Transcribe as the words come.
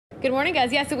Good morning,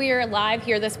 guys. Yes, we are live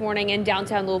here this morning in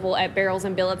downtown Louisville at Barrels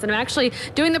and Billets, and I'm actually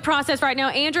doing the process right now.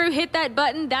 Andrew, hit that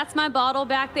button. That's my bottle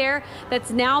back there that's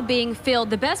now being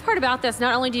filled. The best part about this,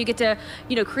 not only do you get to,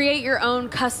 create your own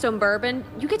custom bourbon,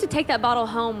 you get to take that bottle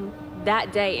home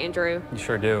that day, Andrew. You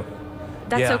sure do.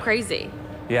 That's so crazy.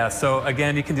 Yeah, so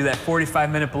again, you can do that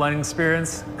 45-minute blending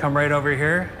experience. Come right over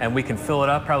here, and we can fill it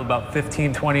up probably about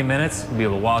 15, 20 minutes. We'll be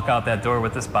able to walk out that door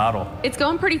with this bottle. It's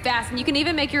going pretty fast, and you can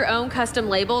even make your own custom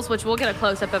labels, which we'll get a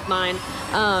close-up of mine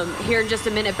here in just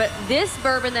a minute. But this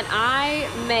bourbon that I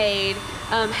made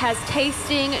has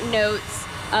tasting notes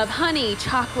of honey,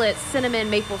 chocolate, cinnamon,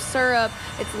 maple syrup.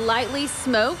 It's lightly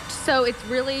smoked, so it's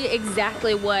really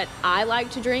exactly what I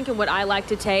like to drink and what I like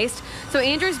to taste. So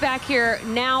Andrew's back here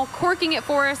now corking it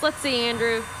for us. Let's see,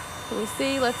 Andrew. Can we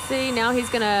see? Let's see. Now he's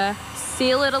gonna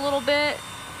seal it a little bit.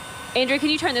 Andrew, can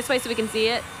you turn this way so we can see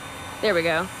it? There we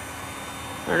go.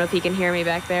 I don't know if he can hear me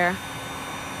back there.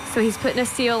 So he's putting a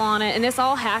seal on it, and this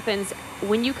all happens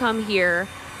when you come here.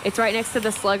 It's right next to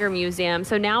the Slugger Museum.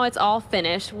 So now it's all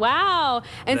finished. Wow.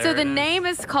 And so the name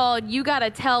is called You Gotta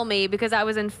Tell Me, because I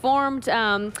was informed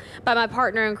by my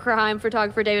partner in crime,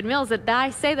 photographer David Mills, that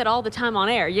I say that all the time on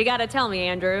air. You gotta tell me,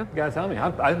 Andrew. You gotta tell me.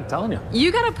 I'm telling you.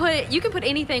 You can put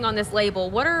anything on this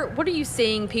label. What are you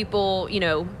seeing people,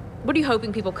 what are you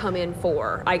hoping people come in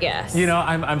for, I guess?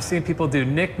 I'm seeing people do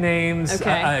nicknames.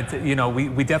 Okay.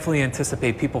 We definitely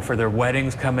anticipate people for their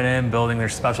weddings coming in, building their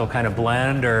special kind of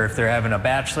blend, or if they're having a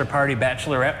bachelor party,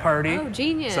 bachelorette party. Oh,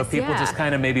 genius. So people just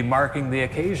kind of maybe marking the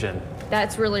occasion.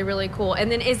 That's really, really cool.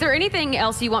 And then is there anything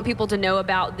else you want people to know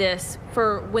about this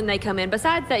for when they come in?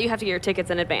 Besides that, you have to get your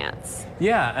tickets in advance.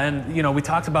 Yeah, and we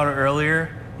talked about it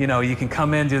earlier. You can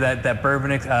come in, do that bourbon,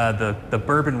 the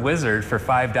Bourbon Wizard for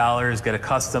 $5, get a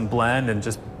custom blend, and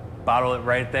just bottle it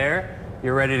right there.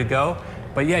 You're ready to go.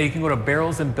 But yeah, you can go to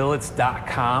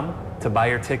barrelsandbillets.com to buy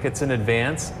your tickets in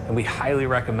advance, and we highly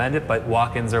recommend it, but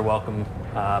walk-ins are welcome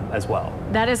as well.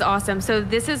 That is awesome. So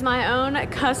this is my own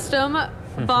custom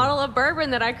bottle of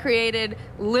bourbon that I created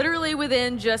literally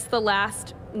within just the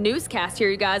last newscast here,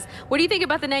 you guys. What do you think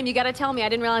about the name? You got to tell me. I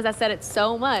didn't realize I said it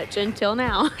so much until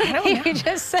now. I don't know. You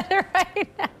just said it right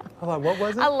now. Hold on, what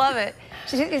was it? I love it.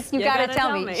 You got to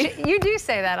tell me. You do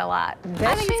say that a lot.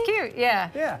 I think it's cute.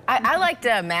 Yeah. I liked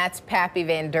Matt's Pappy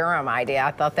Van Durham idea.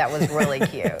 I thought that was really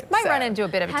cute. Might run into a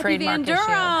bit of a trademark issue.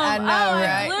 I know,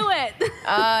 right? I blew it.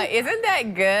 Isn't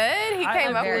that good? He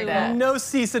came up with that. No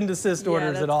cease and desist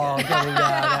orders at all coming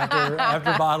down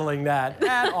after bottling that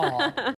at all.